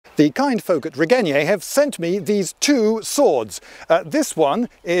The kind folk at Regenier have sent me these two swords. This one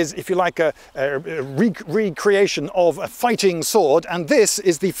is, if you like, a recreation of a fighting sword, and this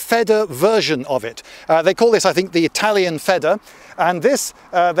is the Feder version of it. They call this, I think, the Italian Feder, and this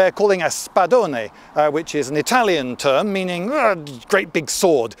they're calling a spadone, which is an Italian term meaning great big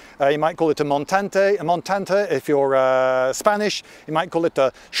sword. You might call it a montante if you're Spanish. You might call it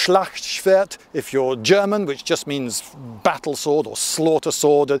a Schlachtschwert if you're German, which just means battle sword or slaughter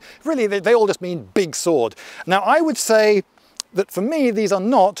sword. Really, they all just mean big sword. Now, I would say that for me, these are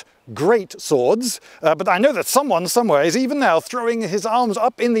not great swords, but I know that someone somewhere is even now throwing his arms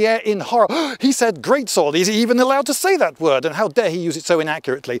up in the air in horror. He said great sword. Is he even allowed to say that word? And how dare he use it so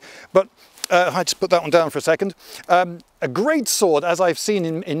inaccurately? But I just put that one down for a second. A great sword, as I've seen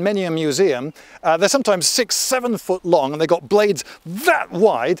in many a museum, they're sometimes 6-7 foot long, and they've got blades that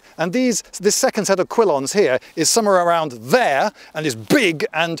wide, and this second set of quillons here is somewhere around there and is big,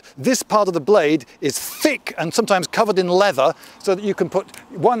 and this part of the blade is thick and sometimes covered in leather, so that you can put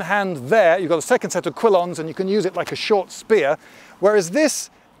one hand there, you've got a second set of quillons, and you can use it like a short spear, whereas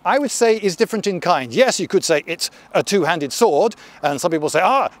this, I would say, is different in kind. Yes, you could say it's a two-handed sword, and some people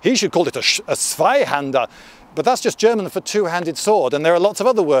say, he should call it a Zweihander. But that's just German for two-handed sword, and there are lots of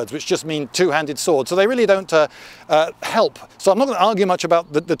other words which just mean two-handed sword, so they really don't help. So I'm not going to argue much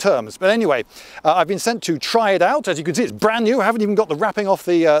about the terms. But anyway, I've been sent to try it out. As you can see, it's brand new. I haven't even got the wrapping off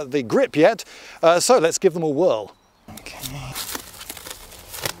the grip yet. So let's give them a whirl. Okay.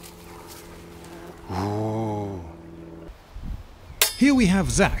 Ooh. Here we have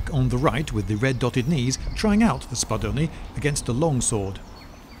Zach on the right with the red dotted knees trying out the spadone against a longsword.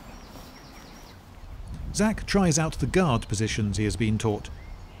 Zach tries out the guard positions he has been taught.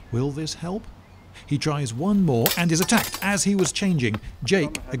 Will this help? He tries one more and is attacked. As he was changing,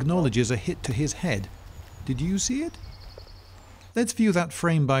 Jake acknowledges a hit to his head. Did you see it? Let's view that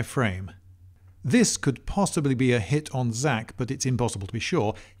frame by frame. This could possibly be a hit on Zach, but it's impossible to be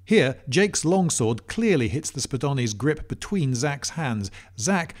sure. Here, Jake's longsword clearly hits the spadone's grip between Zach's hands.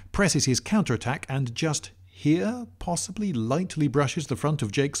 Zach presses his counterattack and just here, possibly lightly brushes the front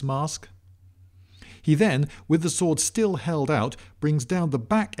of Jake's mask. He then, with the sword still held out, brings down the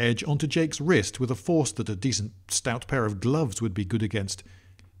back edge onto Jake's wrist with a force that a decent stout pair of gloves would be good against.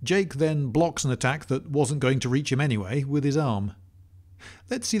 Jake then blocks an attack that wasn't going to reach him anyway with his arm.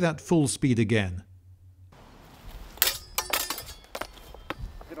 Let's see that full speed again.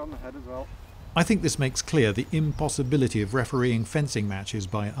 Hit on the head as well. I think this makes clear the impossibility of refereeing fencing matches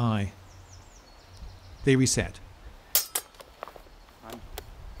by eye. They reset.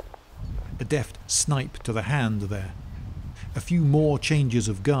 A deft snipe to the hand there. A few more changes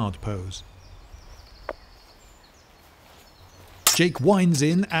of guard pose. Jake winds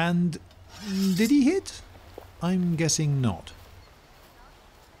in and... did he hit? I'm guessing not.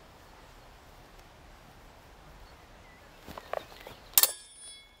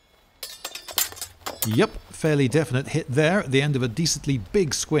 Yep, fairly definite hit there at the end of a decently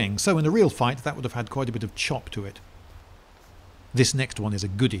big swing, so in a real fight that would have had quite a bit of chop to it. This next one is a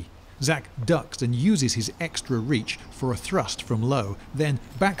goodie. Zach ducks and uses his extra reach for a thrust from low, then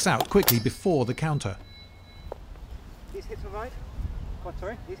backs out quickly before the counter. These hits are right? What,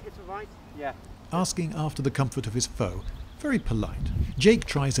 sorry? These hits are right? Yeah. Asking after the comfort of his foe. Very polite. Jake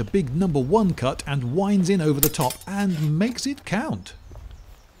tries a big #1 cut and winds in over the top and makes it count.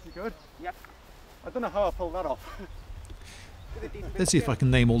 You good? Yep. I don't know how I pulled that off. Let's see if I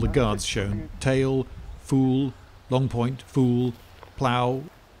can name all the guards shown. Tail, fool, long point, fool, plough,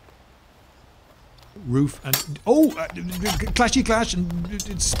 roof, and clashy clash and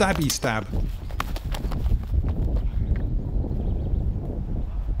stabby stab.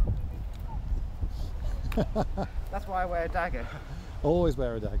 That's why I wear a dagger. Always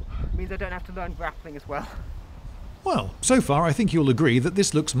wear a dagger. It means I don't have to learn grappling as well. Well, so far I think you'll agree that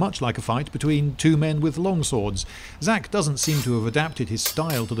this looks much like a fight between two men with longswords. Zach doesn't seem to have adapted his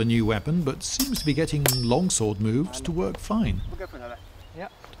style to the new weapon, but seems to be getting longsword moves to work fine. We'll go for another.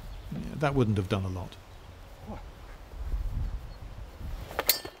 Yep. Yeah, that wouldn't have done a lot.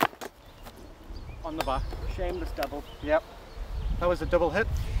 On the back. Shameless double. Yep. That was a double hit.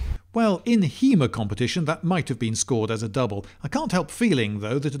 Well, in HEMA competition that might have been scored as a double. I can't help feeling,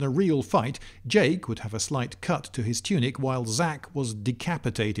 though, that in a real fight, Jake would have a slight cut to his tunic while Zach was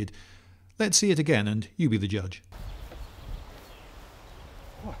decapitated. Let's see it again and you be the judge.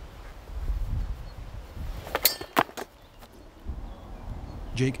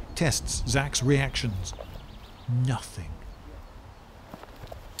 Jake tests Zach's reactions. Nothing.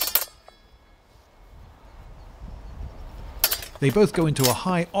 They both go into a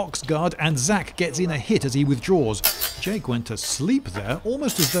high ox guard and Zach gets in a hit as he withdraws. Jake went to sleep there,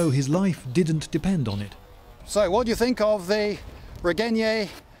 almost as though his life didn't depend on it. So, what do you think of the Regenier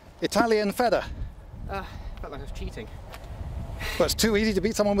Italian feather? Felt like I was cheating. But it's too easy to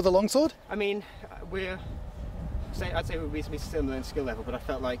beat someone with a longsword? I mean, I'd say we're reasonably similar in skill level, but I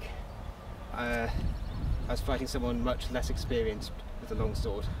felt like I was fighting someone much less experienced with a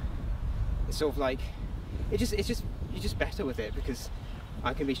longsword. It's sort of like, you're just better with it, because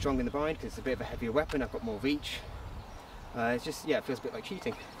I can be strong in the bind because it's a bit of a heavier weapon, I've got more reach. It's just, yeah, it feels a bit like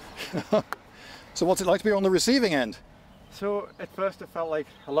cheating. So what's it like to be on the receiving end? So at first it felt like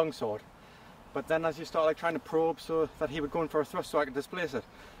a longsword, but then as you start like trying to probe so that he would go in for a thrust so I could displace it,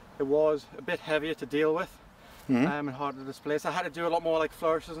 it was a bit heavier to deal with and harder to displace. I had to do a lot more like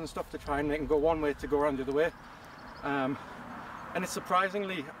flourishes and stuff to try and make him go one way to go around the other way. And it's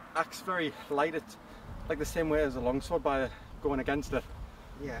surprisingly acts very light, it's like the same way as a longsword by going against it.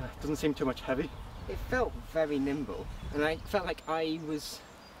 Yeah. It doesn't seem too much heavy. It felt very nimble, and I felt like I was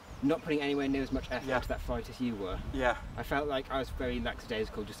not putting anywhere near as much effort into that fight as you were. Yeah. I felt like I was very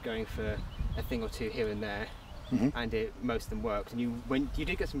lackadaisical, just going for a thing or two here and there, and most of them worked. And you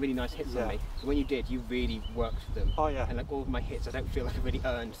did get some really nice hits on me. So when you did, you really worked for them. Oh yeah. And like all of my hits, I don't feel like I really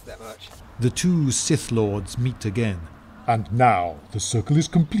earned that much. The two Sith Lords meet again. And now the circle is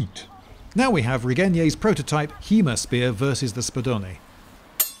complete. Now we have Regenier's prototype hema spear versus the spadone.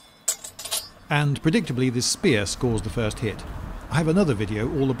 And predictably this spear scores the first hit. I have another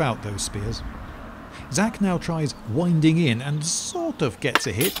video all about those spears. Zach now tries winding in and sort of gets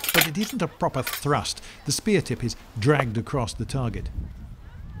a hit, but it isn't a proper thrust. The spear tip is dragged across the target.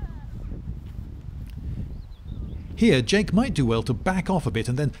 Here Jake might do well to back off a bit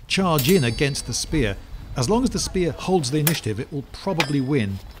and then charge in against the spear. As long as the spear holds the initiative, it will probably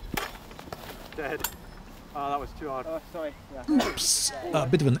win. Dead. Oh, that was too hard. Oh, sorry. Yeah. Oops. A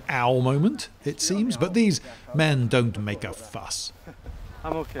bit of an ow moment, it seems, but these men don't make a fuss.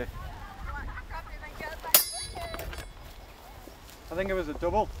 I'm okay. I think it was a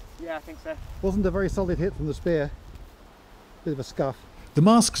double. Yeah, I think so. Wasn't a very solid hit from the spear. Bit of a scuff. The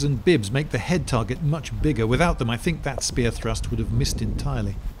masks and bibs make the head target much bigger. Without them, I think that spear thrust would have missed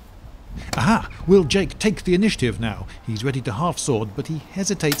entirely. Aha! Will Jake take the initiative now? He's ready to half sword, but he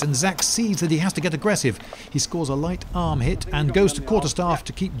hesitates and Zach sees that he has to get aggressive. He scores a light arm hit and goes to quarterstaff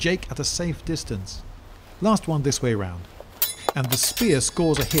to keep Jake at a safe distance. Last one this way round. And the spear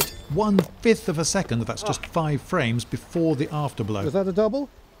scores a hit 1/5 of a second, that's just 5 frames before the afterblow. Was that a double?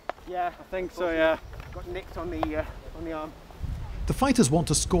 Yeah, I think so, yeah. got nicked on the arm. The fighters want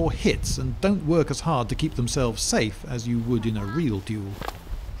to score hits and don't work as hard to keep themselves safe as you would in a real duel.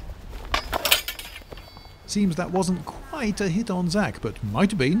 Seems that wasn't quite a hit on Zach, but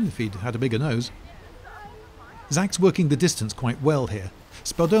might have been if he'd had a bigger nose. Zach's working the distance quite well here.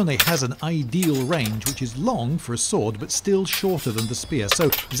 Spadone has an ideal range, which is long for a sword, but still shorter than the spear,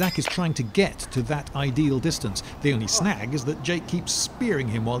 so Zach is trying to get to that ideal distance. The only snag is that Jake keeps spearing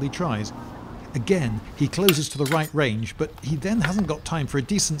him while he tries. Again, he closes to the right range, but he then hasn't got time for a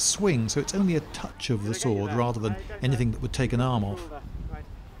decent swing, so it's only a touch of the sword rather than anything that would take an arm off.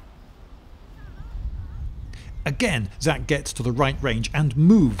 Again, Zach gets to the right range and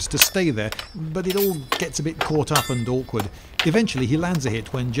moves to stay there, but it all gets a bit caught up and awkward. Eventually he lands a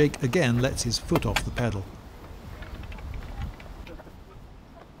hit when Jake again lets his foot off the pedal.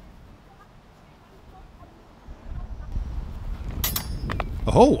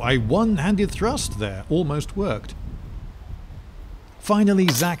 Oh, a one-handed thrust there. Almost worked. Finally,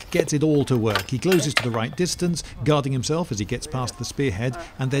 Zach gets it all to work. He closes to the right distance, guarding himself as he gets past the spearhead,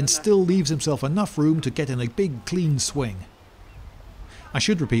 and then still leaves himself enough room to get in a big, clean swing. I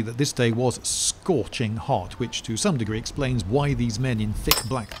should repeat that this day was scorching hot, which to some degree explains why these men in thick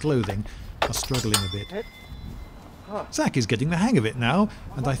black clothing are struggling a bit. Zach is getting the hang of it now,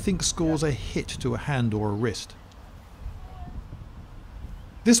 and I think scores a hit to a hand or a wrist.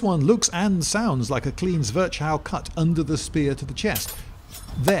 This one looks and sounds like a clean Zwerchhau cut under the spear to the chest.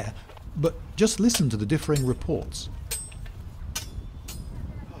 There, but just listen to the differing reports.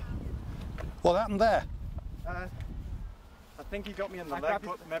 What happened there? I think he got me in the leg,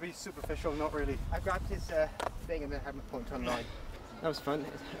 but maybe superficial, not really. I grabbed his thing and then had my point online. That was fun.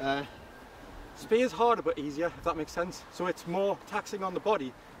 Spear's harder but easier, if that makes sense. So it's more taxing on the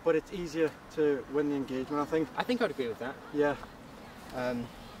body, but it's easier to win the engagement, I think. I think I'd agree with that. Yeah.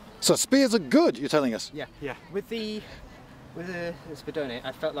 So spears are good, you're telling us? Yeah. Yeah. With the spadone,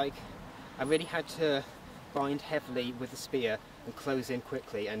 I felt like I really had to bind heavily with the spear and close in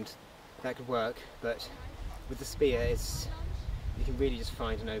quickly, and that could work. But with the spear, you can really just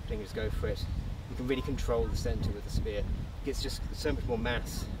find an opening and just go for it. You can really control the centre with the spear. It's just so much more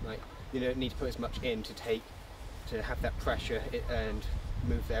mass. Like you don't need to put as much in to to have that pressure and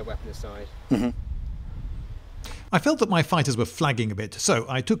move their weapon aside. I felt that my fighters were flagging a bit, so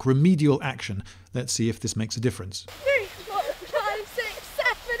I took remedial action. Let's see if this makes a difference. 3, 4, 5, 6,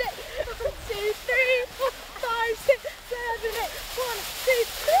 7, 8. 1, 2, 3, 4, 5, 6, 7, 8. 1, 2,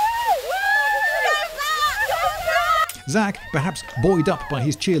 3. Zach, perhaps buoyed up by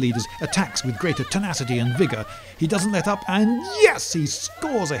his cheerleaders, attacks with greater tenacity and vigour. He doesn't let up, and yes, he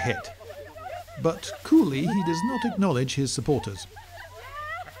scores a hit. But coolly, he does not acknowledge his supporters.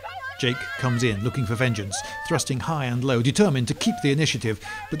 Jake comes in, looking for vengeance, thrusting high and low, determined to keep the initiative.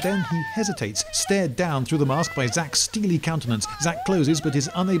 But then he hesitates, stared down through the mask by Zach's steely countenance. Zach closes, but is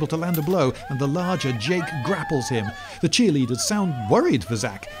unable to land a blow, and the larger Jake grapples him. The cheerleaders sound worried for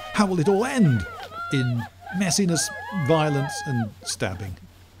Zach. How will it all end? In messiness, violence, and stabbing.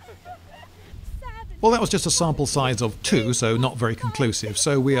 Well, that was just a sample size of 2, so not very conclusive.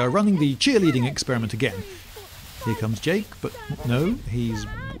 So we are running the cheerleading experiment again. Here comes Jake, but no, he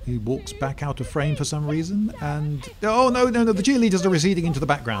walks back out of frame for some reason, and... Oh, no, the cheerleaders are receding into the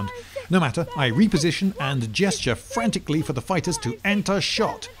background. No matter, I reposition and gesture frantically for the fighters to enter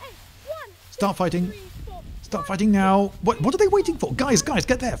shot. Start fighting. Start fighting now. What are they waiting for? Guys,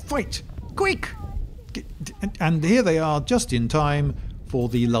 get there, fight! Quick! And here they are, just in time for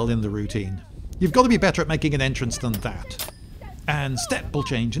the lull in the routine. You've got to be better at making an entrance than that. And step will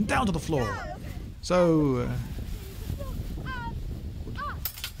change, and down to the floor. So...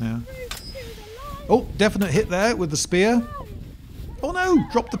 yeah. Oh, definite hit there with the spear. Oh no,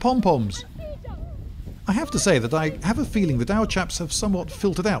 dropped the pom-poms. I have to say that I have a feeling that our chaps have somewhat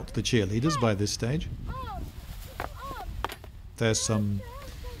filtered out the cheerleaders by this stage. There's some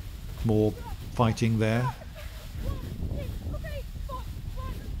more fighting there.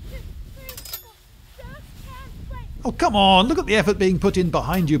 Oh, come on, look at the effort being put in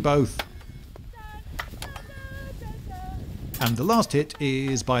behind you both. And the last hit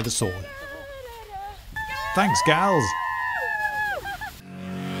is by the sword. Thanks, gals.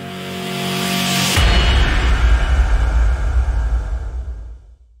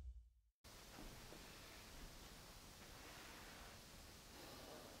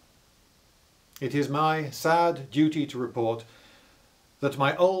 It is my sad duty to report that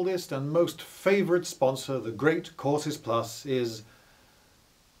my oldest and most favourite sponsor, the Great Courses Plus, is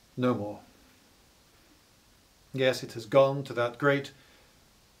no more. Yes, it has gone to that great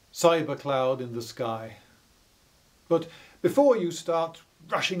cyber cloud in the sky. But before you start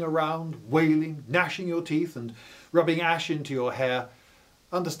rushing around, wailing, gnashing your teeth and rubbing ash into your hair,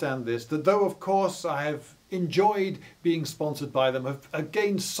 understand this, that though of course I have enjoyed being sponsored by them, have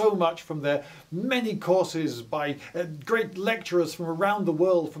gained so much from their many courses by great lecturers from around the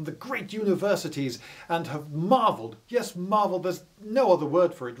world, from the great universities, and have marvelled, yes marvelled, there's no other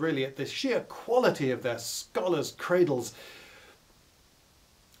word for it really, at the sheer quality of their scholars' cradles,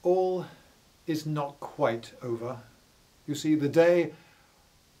 all is not quite over. You see, the day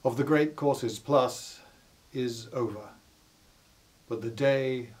of the Great Courses Plus is over. But the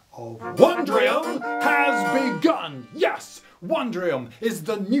day of Wondrium has begun! Yes! Wondrium is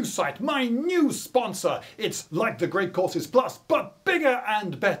the new site, my new sponsor. It's like the Great Courses Plus, but bigger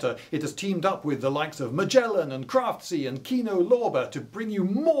and better. It has teamed up with the likes of Magellan and Craftsy and Kino Lorber to bring you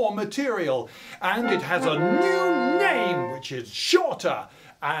more material. And it has a new name, which is shorter.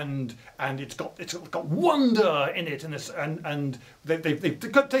 And it's got wonder in it, and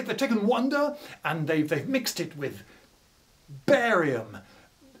they've taken wonder and they've mixed it with barium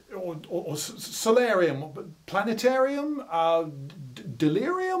or solarium, planetarium,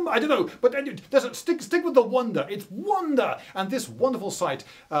 delirium, I don't know, but doesn't stick with the wonder. It's wonder, and this wonderful site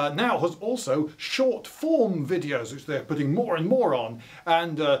now has also short form videos which they're putting more and more on,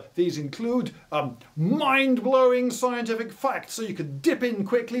 and these include mind-blowing scientific facts, so you can dip in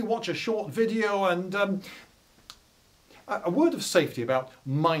quickly, watch a short video, and a word of safety about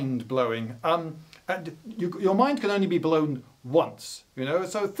mind-blowing. And your mind can only be blown once, you know,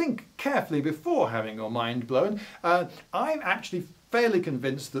 so think carefully before having your mind blown. I'm actually fairly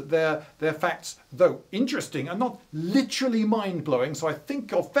convinced that their facts, though interesting, are not literally mind-blowing, so I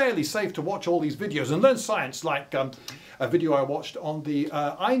think you're fairly safe to watch all these videos and learn science, like a video I watched on the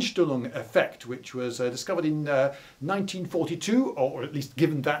Einstellung effect, which was discovered in 1942, or at least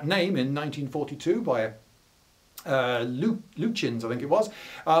given that name in 1942 by Luchins, I think it was,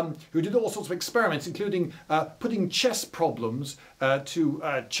 who did all sorts of experiments, including putting chess problems to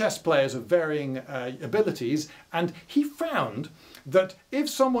chess players of varying abilities, and he found that if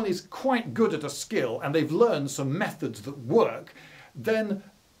someone is quite good at a skill and they've learned some methods that work, then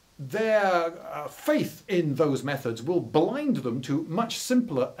their faith in those methods will blind them to much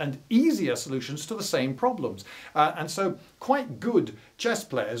simpler and easier solutions to the same problems. And so quite good chess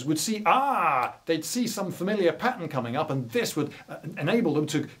players would see, they'd see some familiar pattern coming up, and this would enable them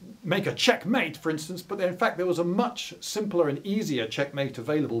to make a checkmate, for instance, but in fact there was a much simpler and easier checkmate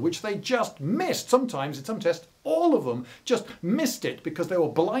available, which they just missed. Sometimes in some tests, all of them just missed it because they were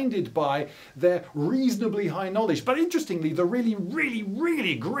blinded by their reasonably high knowledge. But interestingly, the really, really,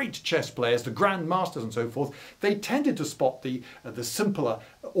 really great chess players, the grandmasters and so forth, they tended to spot the simpler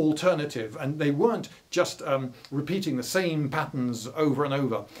alternative, and they weren't just repeating the same patterns over and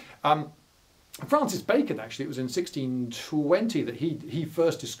over. Francis Bacon, actually, it was in 1620 that he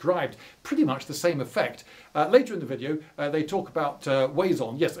first described pretty much the same effect. Later in the video, they talk about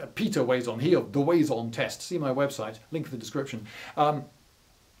Wazon. Yes, Peter Wazon, he of the Wazon test. See my website, link in the description. He,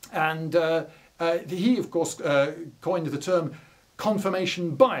 of course, coined the term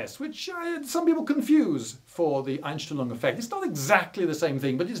confirmation bias, which some people confuse for the Einstellung effect. It's not exactly the same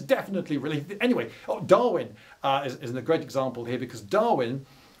thing, but it's definitely related. Anyway, Darwin is a great example here, because Darwin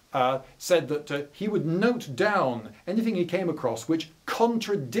said that he would note down anything he came across which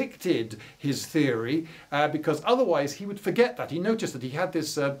contradicted his theory, because otherwise he would forget that. He noticed that he had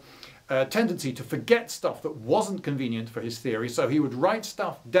this tendency to forget stuff that wasn't convenient for his theory, so he would write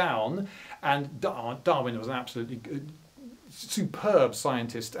stuff down, and Darwin was an absolutely superb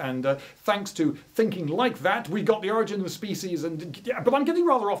scientist, and thanks to thinking like that, we got the origin of species. And but I'm getting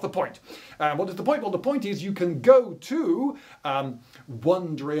rather off the point. What is the point? Well, the point is you can go to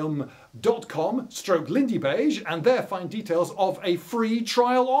wondrium.com/Lindybeige and there find details of a free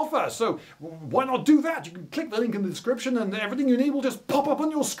trial offer. So why not do that? You can click the link in the description and everything you need will just pop up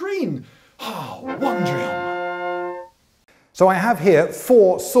on your screen. Wondrium. So I have here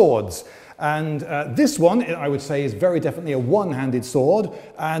 4 swords. And this one, I would say, is very definitely a one-handed sword,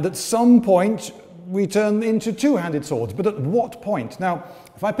 and at some point we turn into two-handed swords. But at what point? Now,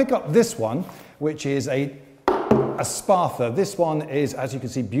 if I pick up this one, which is a Sparta, this one is, as you can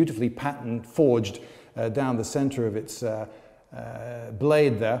see, beautifully patterned, forged down the center of its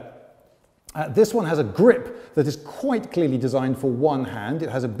blade there. This one has a grip that is quite clearly designed for one hand. It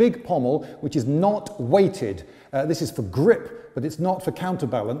has a big pommel, which is not weighted. This is for grip, but it's not for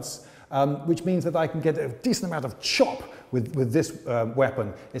counterbalance. Which means that I can get a decent amount of chop with this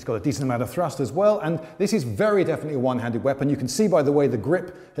weapon. It's got a decent amount of thrust as well, and this is very definitely a one-handed weapon. You can see by the way the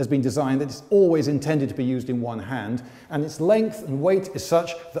grip has been designed that it's always intended to be used in one hand, and its length and weight is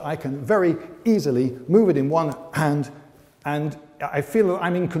such that I can very easily move it in one hand, and I feel that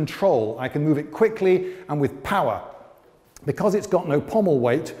I'm in control. I can move it quickly and with power. Because it's got no pommel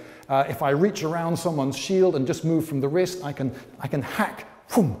weight, if I reach around someone's shield and just move from the wrist, I can hack.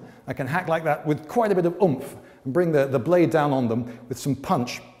 Whoom, I can hack like that with quite a bit of oomph and bring the blade down on them with some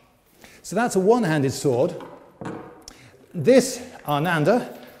punch. So that's a one-handed sword. This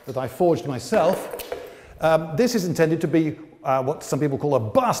Ananda that I forged myself, this is intended to be what some people call a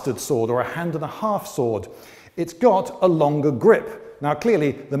bastard sword, or a hand-and-a-half sword. It's got a longer grip. Now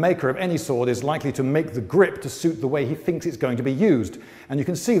clearly the maker of any sword is likely to make the grip to suit the way he thinks it's going to be used. And you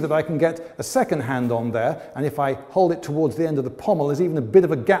can see that I can get a second hand on there, and if I hold it towards the end of the pommel, there's even a bit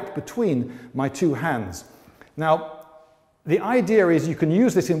of a gap between my two hands. Now the idea is you can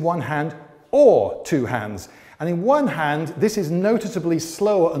use this in one hand or two hands. And in one hand, this is noticeably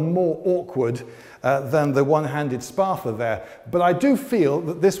slower and more awkward than the one-handed Sparta there. But I do feel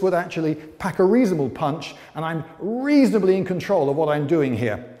that this would actually pack a reasonable punch, and I'm reasonably in control of what I'm doing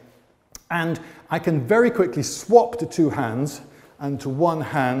here. And I can very quickly swap to two hands and to one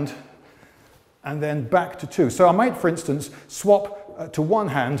hand, and then back to two. So I might, for instance, swap to one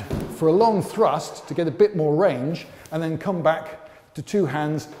hand for a long thrust to get a bit more range, and then come back to two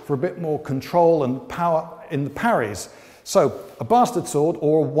hands for a bit more control and power in the parries. So a bastard sword,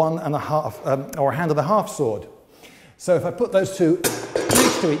 or or a hand-and-a-half sword. So if I put those two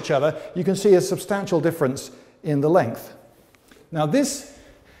next to each other, you can see a substantial difference in the length. Now this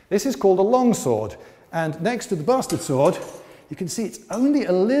is called a longsword, and next to the bastard sword, you can see it's only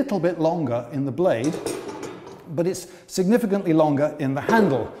a little bit longer in the blade, but it's significantly longer in the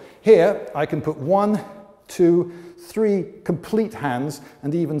handle. Here I can put 1, 2, 3 complete hands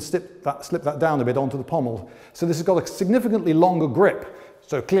and even slip that down a bit onto the pommel. So this has got a significantly longer grip.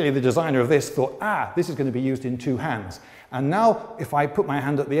 So clearly the designer of this thought, this is going to be used in two hands. And now if I put my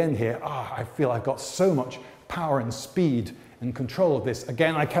hand at the end here, I feel I've got so much power and speed and control of this.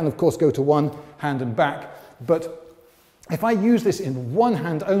 Again, I can of course go to one hand and back, but if I use this in one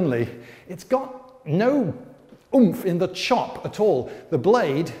hand only, it's got no oomph in the chop at all. The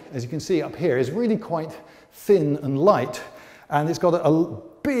blade, as you can see up here, is really quite thin and light, and it's got a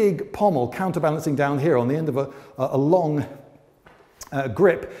big pommel counterbalancing down here on the end of a long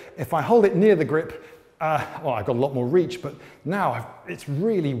grip. If I hold it near the grip, well, I've got a lot more reach, but now it's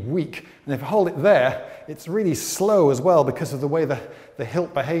really weak. And if I hold it there, it's really slow as well because of the way the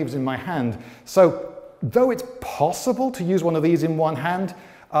hilt behaves in my hand. So though it's possible to use one of these in one hand,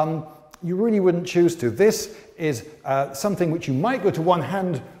 you really wouldn't choose to. This is something which you might go to one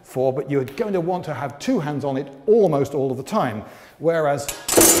hand for, but you're going to want to have two hands on it almost all of the time. Whereas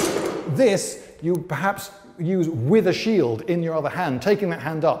this, you perhaps use with a shield in your other hand, taking that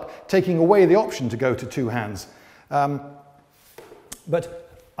hand up, taking away the option to go to two hands.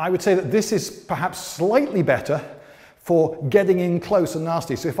 But I would say that this is perhaps slightly better for getting in close and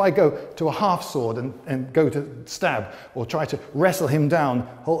nasty. So if I go to a half sword and go to stab or try to wrestle him down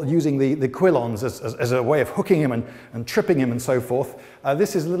using the quillons as a way of hooking him and tripping him and so forth,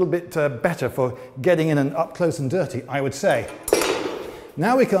 this is a little bit better for getting in and up close and dirty, I would say.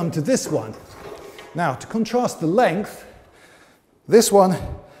 Now we come to this one. Now, to contrast the length, this one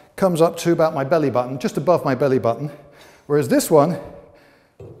comes up to about my belly button, just above my belly button, whereas this one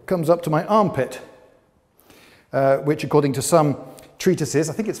comes up to my armpit, which according to some treatises,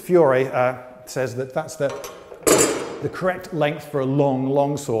 I think it's Fiore, says that that's the correct length for a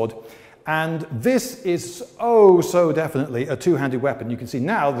long sword. And this is so definitely a two-handed weapon. You can see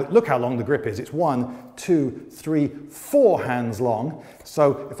now that look how long the grip is. It's 1, 2, 3, 4 hands long.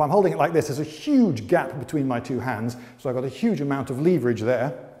 So if I'm holding it like this, there's a huge gap between my two hands. So I've got a huge amount of leverage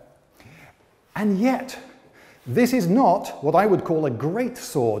there. And yet, this is not what I would call a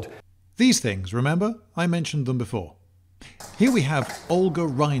greatsword. These things, remember? I mentioned them before. Here we have Olga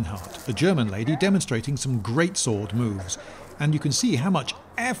Reinhardt, a German lady demonstrating some greatsword moves. And you can see how much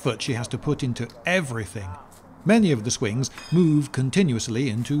effort she has to put into everything. Many of the swings move continuously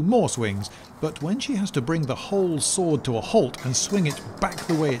into more swings, but when she has to bring the whole sword to a halt and swing it back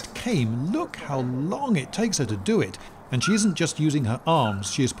the way it came, look how long it takes her to do it. And she isn't just using her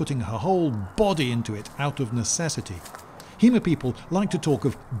arms, she is putting her whole body into it out of necessity. HEMA people like to talk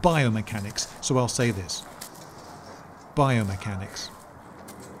of biomechanics, so I'll say this. Biomechanics.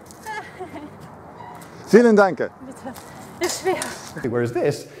 Vielen Dank. Whereas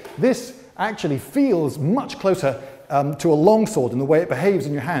this actually feels much closer to a longsword in the way it behaves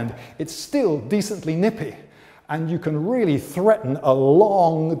in your hand. It's still decently nippy, and you can really threaten a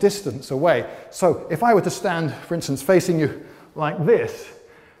long distance away. So if I were to stand, for instance, facing you like this,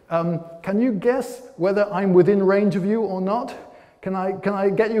 can you guess whether I'm within range of you or not? Can I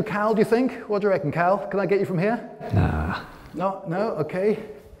get you, Cal, do you think? What do you reckon, Cal? Can I get you from here? Nah. No, okay.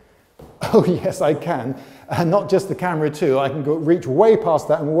 Oh yes, I can. And not just the camera too. I can reach way past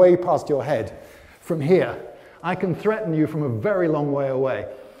that and way past your head from here. I can threaten you from a very long way away.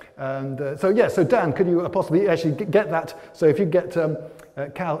 And so Dan, could you possibly actually get that? So if you get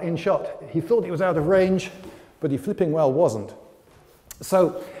Cal in shot, he thought he was out of range, but he flipping well wasn't.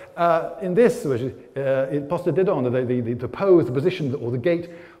 So in this, il posto di donna, the pose, the position, or the gait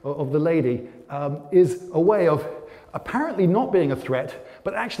of the lady is a way of apparently not being a threat,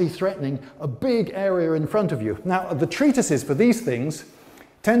 but actually threatening a big area in front of you. Now, the treatises for these things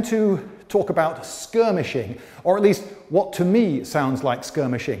tend to talk about skirmishing, or at least what to me sounds like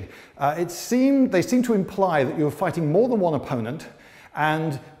skirmishing. They seem to imply that you're fighting more than one opponent,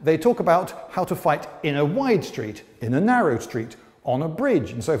 and they talk about how to fight in a wide street, in a narrow street, on a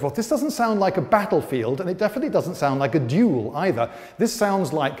bridge and so forth. This doesn't sound like a battlefield, and it definitely doesn't sound like a duel either. This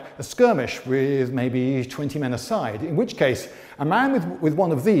sounds like a skirmish with maybe 20 men aside, in which case a man with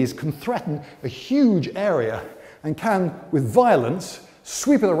one of these can threaten a huge area and can, with violence,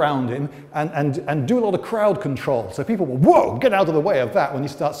 sweep it around him and do a lot of crowd control. So people will, whoa, get out of the way of that when he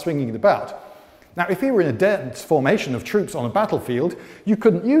starts swinging it about. Now, if he were in a dense formation of troops on a battlefield, you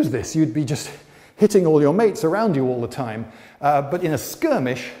couldn't use this. You'd be just hitting all your mates around you all the time. But in a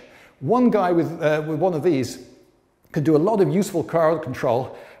skirmish, one guy with one of these could do a lot of useful crowd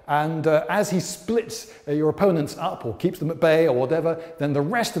control, and as he splits your opponents up or keeps them at bay or whatever, then the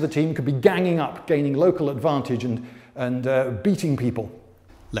rest of the team could be ganging up, gaining local advantage and beating people.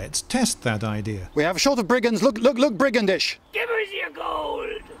 Let's test that idea. We have short of brigands. Look brigandish. Give us your gold!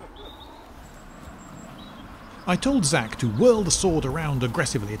 I told Zack to whirl the sword around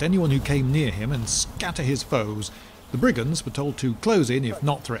aggressively at anyone who came near him and scatter his foes. The brigands were told to close in if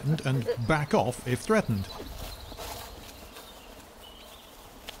not threatened and back off if threatened.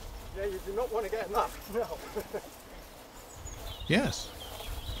 Yeah, you do not want to get knocked, no. Yes,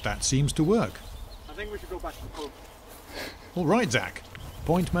 that seems to work. I think we should go back to the pub. All right, Zack.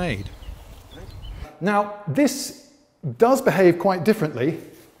 Point made. Now, this does behave quite differently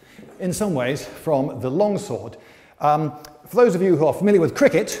in some ways from the longsword. For those of you who are familiar with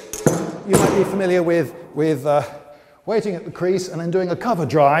cricket, you might be familiar with waiting at the crease and then doing a cover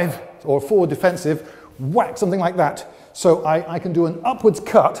drive or forward defensive, whack, something like that. So I can do an upwards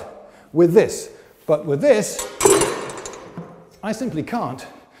cut with this. But with this, I simply can't,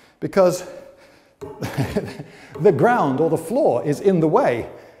 because the ground or the floor is in the way.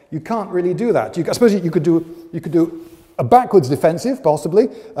 You can't really do that. I suppose you could do a backwards defensive, possibly,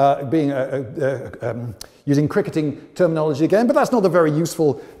 using cricketing terminology again, but that's not a very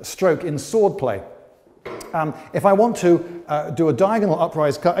useful stroke in sword play. If I want to do a diagonal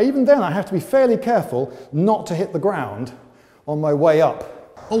uprise cut, even then I have to be fairly careful not to hit the ground on my way up.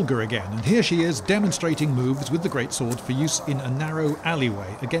 Olga again, and here she is demonstrating moves with the greatsword for use in a narrow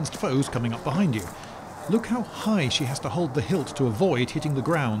alleyway against foes coming up behind you. Look how high she has to hold the hilt to avoid hitting the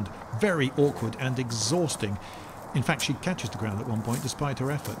ground. Very awkward and exhausting. In fact, she catches the ground at one point despite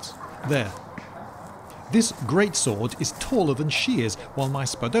her efforts. There. This greatsword is taller than she is, while my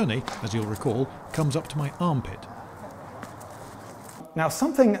spadone, as you'll recall, comes up to my armpit. Now,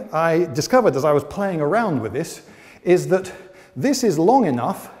 something I discovered as I was playing around with this is that this is long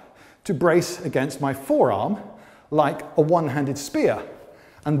enough to brace against my forearm like a one-handed spear.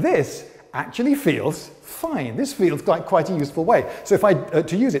 And this actually feels fine. This feels like quite a useful way. So if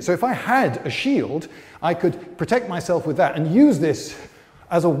to use it. So if I had a shield, I could protect myself with that and use this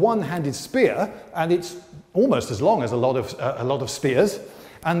as a one-handed spear, and it's almost as long as a lot of spears.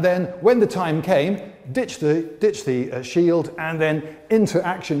 And then when the time came, ditch the shield and then into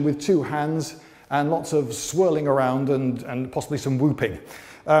action with two hands and lots of swirling around and possibly some whooping.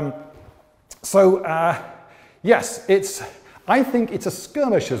 Yes, I think it's a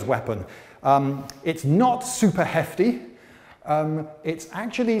skirmisher's weapon. It's not super hefty. It's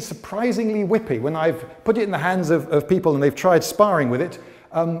actually surprisingly whippy. When I've put it in the hands of people and they've tried sparring with it,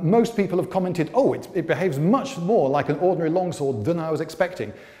 most people have commented, oh, it behaves much more like an ordinary longsword than I was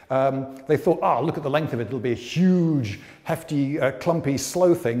expecting. They thought, oh, look at the length of it, it'll be a huge, hefty, clumpy,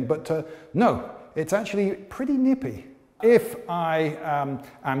 slow thing, but no, it's actually pretty nippy. If I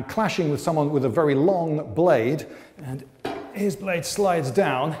am clashing with someone with a very long blade, and his blade slides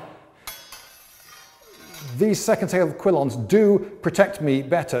down, these second tail quillons do protect me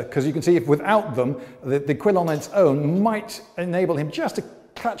better, because you can see if without them, the quill on its own might enable him just to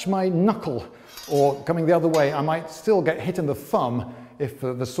catch my knuckle, or coming the other way, I might still get hit in the thumb if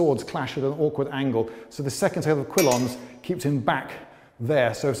the swords clash at an awkward angle. So the second tail of quillons keeps him back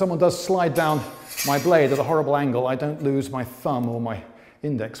there. So if someone does slide down my blade at a horrible angle, I don't lose my thumb or my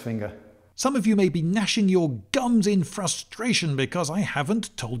index finger. Some of you may be gnashing your gums in frustration because I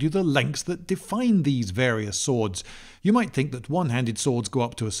haven't told you the lengths that define these various swords. You might think that one-handed swords go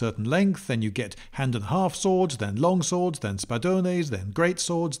up to a certain length, then you get hand-and-half swords, then long swords, then spadones, then great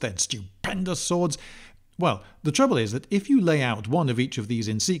swords, then stupendous swords. Well, the trouble is that if you lay out one of each of these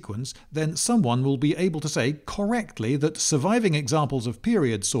in sequence, then someone will be able to say correctly that surviving examples of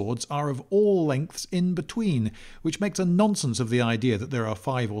period swords are of all lengths in between, which makes a nonsense of the idea that there are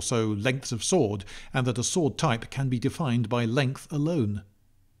 5 or so lengths of sword, and that a sword type can be defined by length alone.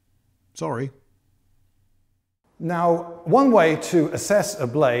 Sorry. Now, one way to assess a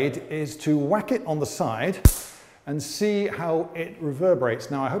blade is to whack it on the side and see how it reverberates.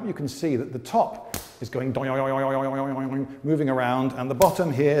 Now, I hope you can see that the top is going moving around, and the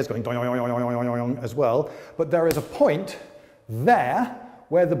bottom here is going as well. But there is a point there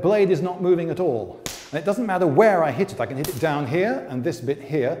where the blade is not moving at all. And it doesn't matter where I hit it. I can hit it down here, and this bit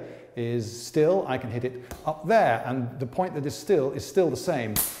here is still. I can hit it up there, and the point that is still the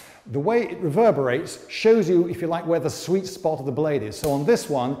same. The way it reverberates shows you, if you like, where the sweet spot of the blade is. So on this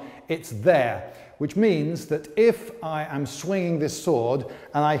one, it's there, which means that if I am swinging this sword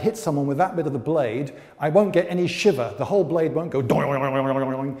and I hit someone with that bit of the blade, I won't get any shiver. The whole blade won't go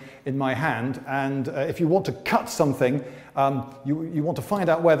in my hand. And if you want to cut something, you want to find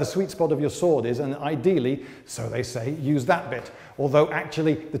out where the sweet spot of your sword is, and ideally, so they say, use that bit. Although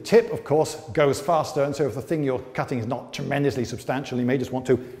actually the tip, of course, goes faster, and so if the thing you're cutting is not tremendously substantial, you may just want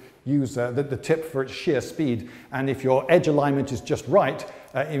to use the tip for its sheer speed. And if your edge alignment is just right,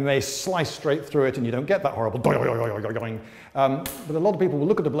 you may slice straight through it and you don't get that horrible doing. But a lot of people will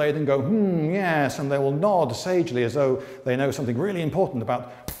look at the blade and go, yes, and they will nod sagely as though they know something really important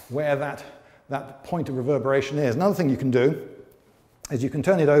about where that point of reverberation is. Another thing you can do is you can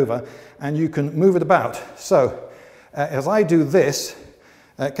turn it over and you can move it about. So as I do this,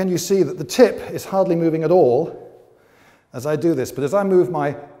 can you see that the tip is hardly moving at all as I do this? But as I move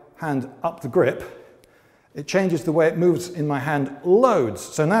my hand up the grip, it changes the way it moves in my hand loads.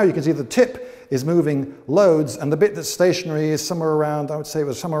 So now you can see the tip is moving loads, and the bit that's stationary is somewhere around, I would say it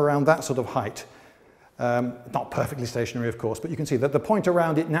was somewhere around that sort of height. Not perfectly stationary, of course, but you can see that the point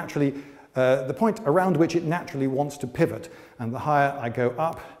around it naturally, the point around which it naturally wants to pivot. And the higher I go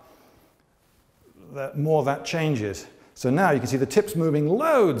up, the more that changes. So now you can see the tip's moving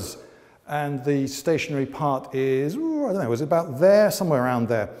loads, and the stationary part is, ooh, I don't know, is about there, somewhere around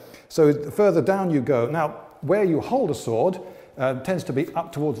there. So the further down you go. Now, where you hold a sword tends to be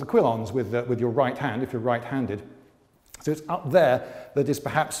up towards the quillons with your right hand, if you're right-handed. So it's up there that is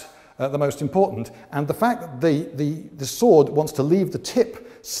perhaps the most important. And the fact that the sword wants to leave the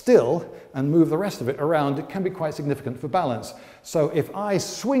tip still and move the rest of it around, it can be quite significant for balance. So if I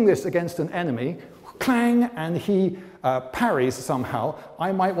swing this against an enemy, clang, and he parries somehow,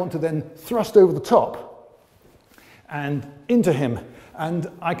 I might want to then thrust over the top and into him. And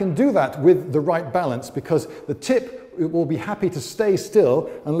I can do that with the right balance because the tip will be happy to stay still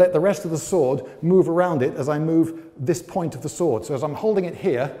and let the rest of the sword move around it as I move this point of the sword. So as I'm holding it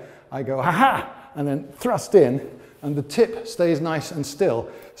here, I go ha-ha, and then thrust in, and the tip stays nice and still.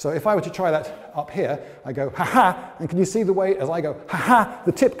 So if I were to try that up here, I go ha-ha, and can you see the way as I go ha-ha,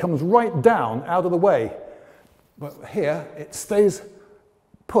 the tip comes right down out of the way. But here, it stays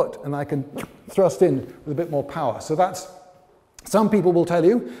put, and I can thrust in with a bit more power. So that's, some people will tell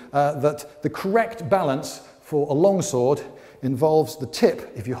you that the correct balance for a longsword involves the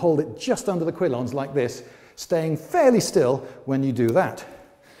tip, if you hold it just under the quillons like this, staying fairly still when you do that.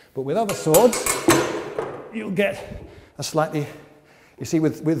 But with other swords, you'll get a slightly, you see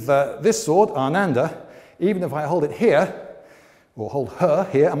with this sword, Ananda, even if I hold it here, or hold her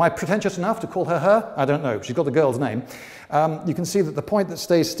here, am I pretentious enough to call her her? I don't know, she's got the girl's name. You can see that the point that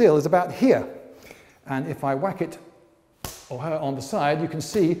stays still is about here. And if I whack it, or her on the side, you can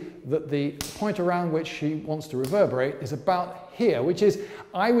see that the point around which she wants to reverberate is about here, which is,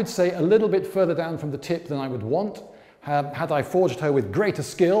 I would say, a little bit further down from the tip than I would want. Had I forged her with greater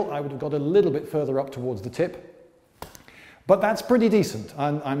skill, I would have got a little bit further up towards the tip. But that's pretty decent.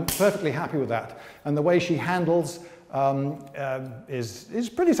 I'm perfectly happy with that. And the way she handles is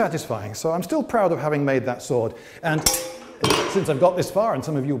pretty satisfying. So I'm still proud of having made that sword. And since I've got this far, and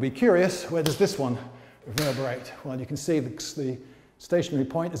some of you will be curious, where does this one reverberate? Well, you can see the stationary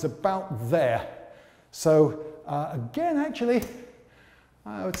point is about there. So again, actually,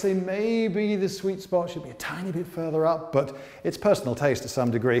 I would say maybe the sweet spot should be a tiny bit further up, but it's personal taste to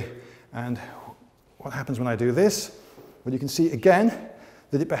some degree. And what happens when I do this? Well, you can see again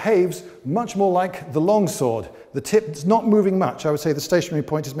that it behaves much more like the longsword. The tip is not moving much. I would say the stationary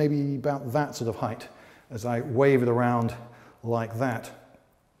point is maybe about that sort of height as I wave it around like that.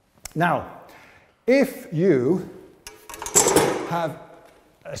 Now, if you have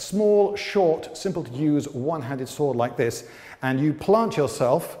a small, short, simple to use one-handed sword like this, and you plant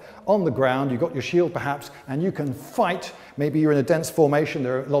yourself on the ground, you've got your shield perhaps, and you can fight. Maybe you're in a dense formation,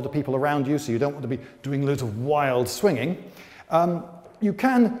 there are a lot of people around you, so you don't want to be doing loads of wild swinging. You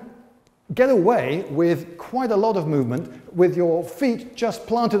can get away with quite a lot of movement with your feet just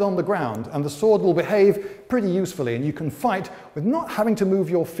planted on the ground, and the sword will behave pretty usefully, and you can fight with not having to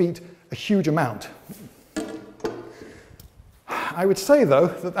move your feet a huge amount. I would say, though,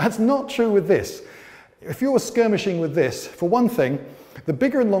 that that's not true with this. If you're skirmishing with this, for one thing, the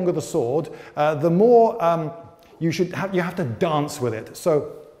bigger and longer the sword, the more you have to dance with it.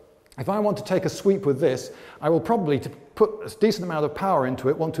 So if I want to take a sweep with this, I will probably, to put a decent amount of power into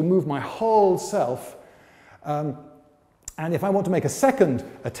it, want to move my whole self. And if I want to make a second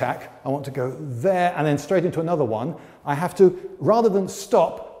attack, I want to go there and then straight into another one. I have to, rather than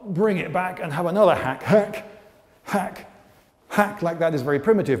stop, bring it back and have another hack, hack, hack, hack like that is very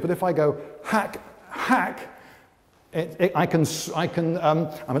primitive. But if I go hack, hack, I'm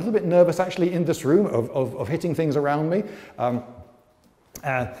a little bit nervous actually in this room of hitting things around me.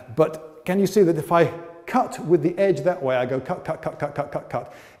 But can you see that if I cut with the edge that way, I go cut, cut, cut, cut, cut, cut,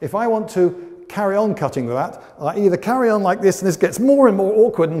 cut. If I want to carry on cutting with that, I either carry on like this and this gets more and more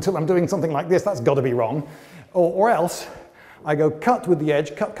awkward until I'm doing something like this, that's got to be wrong, or else I go cut with the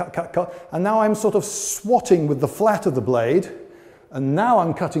edge, cut, cut, cut, cut, and now I'm sort of swatting with the flat of the blade, and now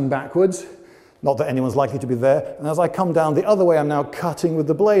I'm cutting backwards. Not that anyone's likely to be there. And as I come down the other way, I'm now cutting with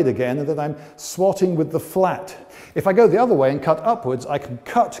the blade again, and then I'm swatting with the flat. If I go the other way and cut upwards, I can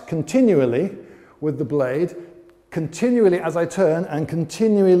cut continually with the blade, continually as I turn, and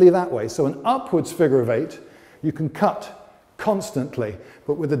continually that way. So an upwards figure of 8, you can cut constantly.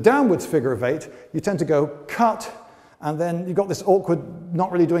 But with a downwards figure of 8, you tend to go cut, and then you've got this awkward,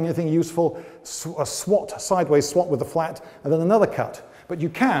 not really doing anything useful, a swat, sideways swat with the flat, and then another cut. But you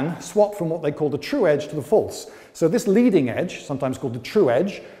can swap from what they call the true edge to the false. So this leading edge, sometimes called the true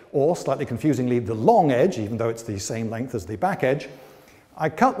edge, or slightly confusingly the long edge, even though it's the same length as the back edge, I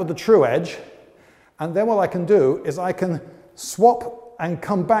cut with the true edge, And then what I can do is I can swap and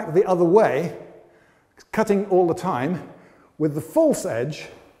come back the other way, cutting all the time with the false edge,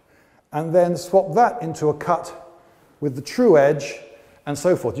 and then swap that into a cut with the true edge, and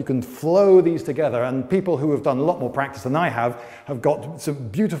so forth. You can flow these together, and people who have done a lot more practice than I have got some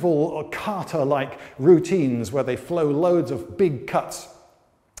beautiful kata-like routines where they flow loads of big cuts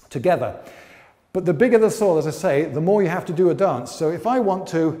together. But the bigger the sword, as I say, the more you have to do a dance. So if I want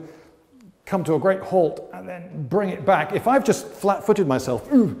to come to a great halt and then bring it back, if I've just flat-footed myself,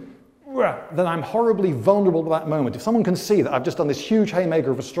 then I'm horribly vulnerable to that moment. If someone can see that I've just done this huge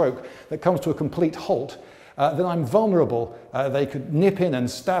haymaker of a stroke that comes to a complete halt, then I'm vulnerable. They could nip in and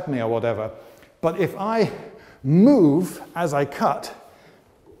stab me or whatever. But if I move as I cut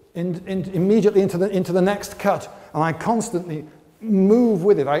immediately into the next cut, and I constantly move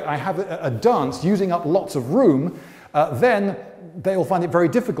with it, I have a dance using up lots of room, then they will find it very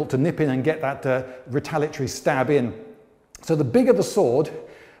difficult to nip in and get that retaliatory stab in. So the bigger the sword,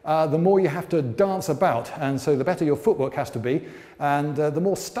 the more you have to dance about, and so the better your footwork has to be, and the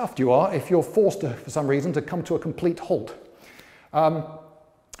more stuffed you are if you're forced to, for some reason, to come to a complete halt.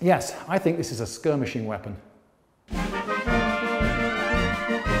 Yes, I think this is a skirmishing weapon.